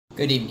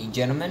Good evening,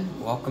 gentlemen.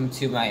 Welcome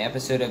to my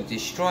episode of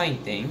Destroying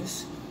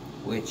Things,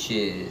 which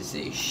is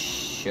a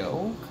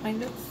show,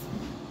 kind of?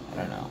 I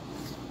don't know.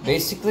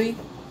 Basically,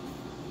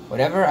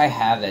 whatever I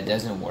have that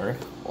doesn't work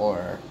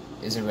or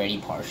is already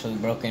partially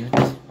broken,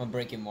 I'll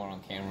break it more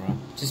on camera,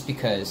 just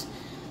because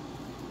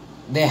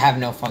they have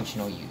no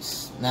functional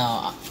use.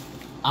 Now,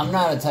 I'm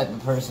not a type of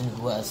person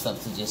who has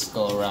stuff to just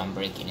go around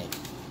breaking it,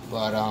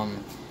 but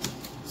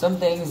some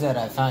things that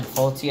I find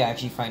faulty, I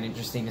actually find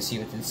interesting to see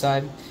what's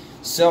inside.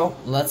 So,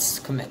 let's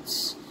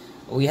commence.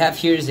 What we have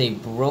here is a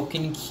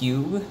broken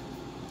cube.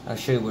 I'll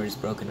show you where it's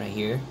broken right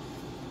here.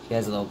 It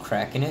has a little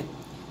crack in it.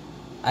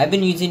 I've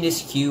been using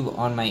this cube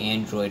on my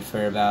Android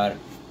for about,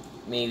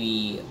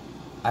 maybe,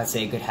 I'd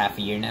say a good half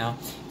a year now.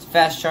 It's a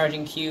fast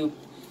charging cube.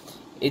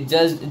 It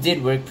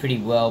did work pretty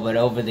well, but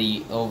over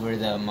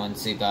the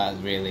months it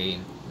got really,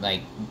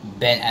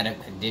 bent out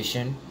of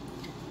condition.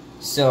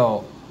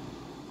 So,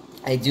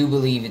 I do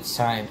believe it's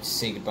time to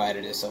say goodbye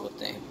to this old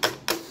thing.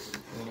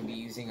 We're going to be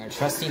using our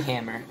trusty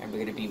hammer, and we're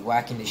going to be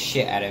whacking the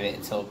shit out of it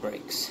until it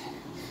breaks.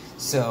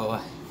 So,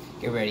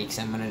 get ready, because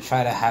I'm going to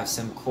try to have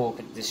some cool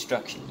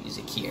destruction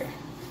music here.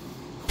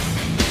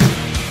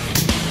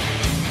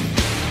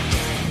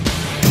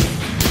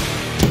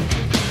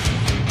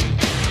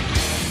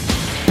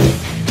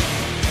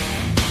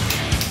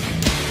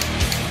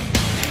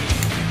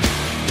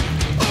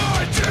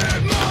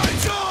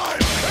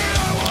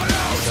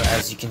 So,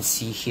 as you can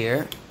see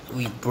here,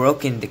 we've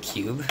broken the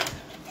cube.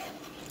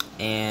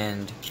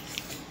 And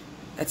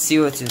let's see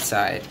what's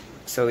inside.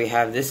 So we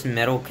have this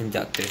metal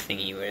conductor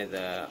thingy where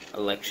the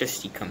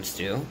electricity comes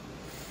through.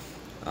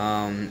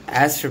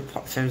 As for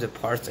terms of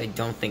parts, I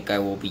don't think I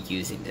will be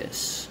using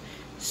this.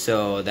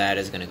 So that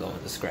is going to go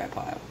in the scrap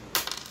pile.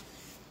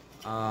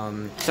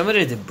 Some of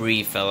the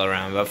debris fell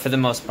around, but for the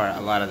most part,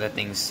 a lot of the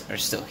things are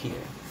still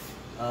here.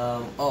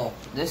 Oh,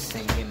 this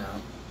thing came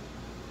out.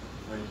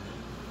 Where is it?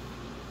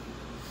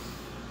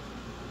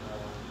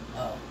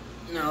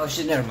 No,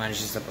 never mind, it's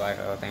just a black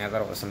hole thing. I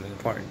thought it was something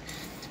important.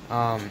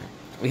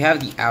 We have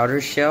the outer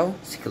shell.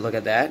 Let's take a look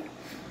at that.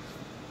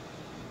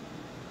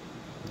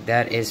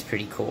 That is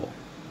pretty cool,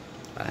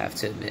 I have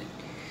to admit.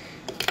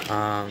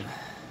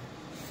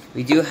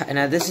 We do,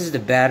 now this is the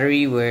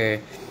battery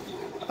where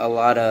a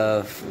lot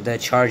of the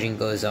charging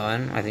goes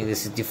on. I think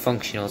this is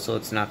defunctional, so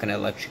it's not going to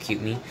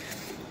electrocute me.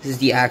 This is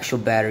the actual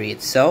battery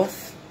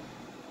itself.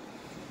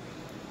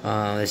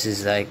 This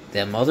is like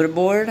the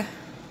motherboard.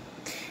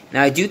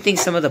 Now, I do think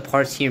some of the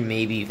parts here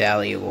may be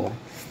valuable,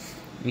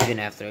 even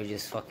after I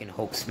just fucking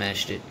Hulk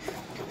smashed it.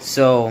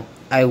 So,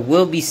 I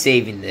will be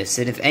saving this,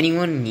 and if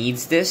anyone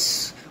needs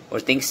this, or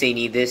thinks they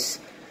need this,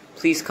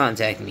 please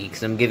contact me,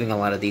 because I'm giving a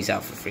lot of these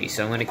out for free,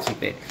 so I'm going to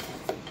keep it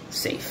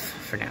safe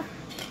for now.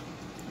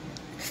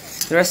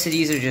 The rest of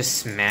these are just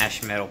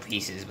smashed metal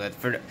pieces, but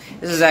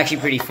this is actually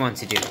pretty fun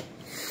to do.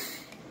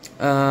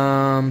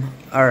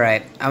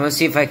 Alright, I'm going to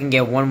see if I can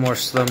get one more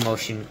slow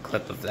motion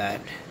clip of that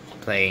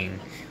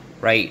playing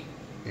right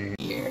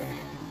here.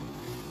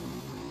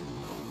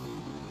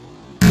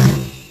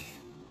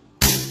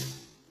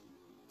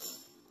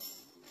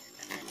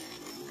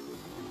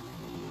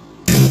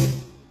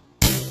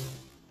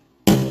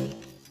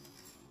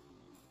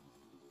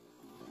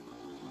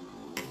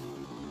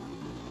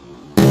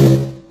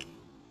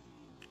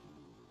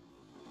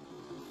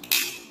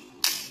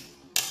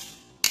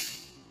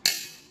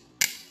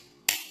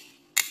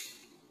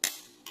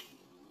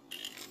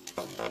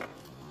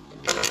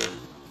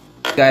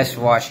 Guys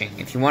for watching.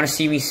 If you want to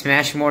see me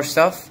smash more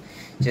stuff,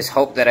 just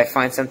hope that I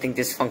find something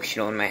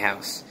dysfunctional in my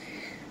house.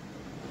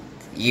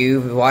 You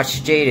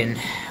watch Jaden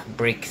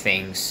break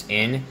things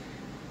in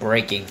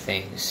breaking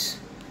things.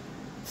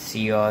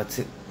 See y'all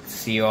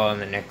in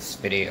the next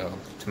video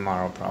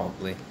tomorrow,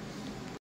 probably.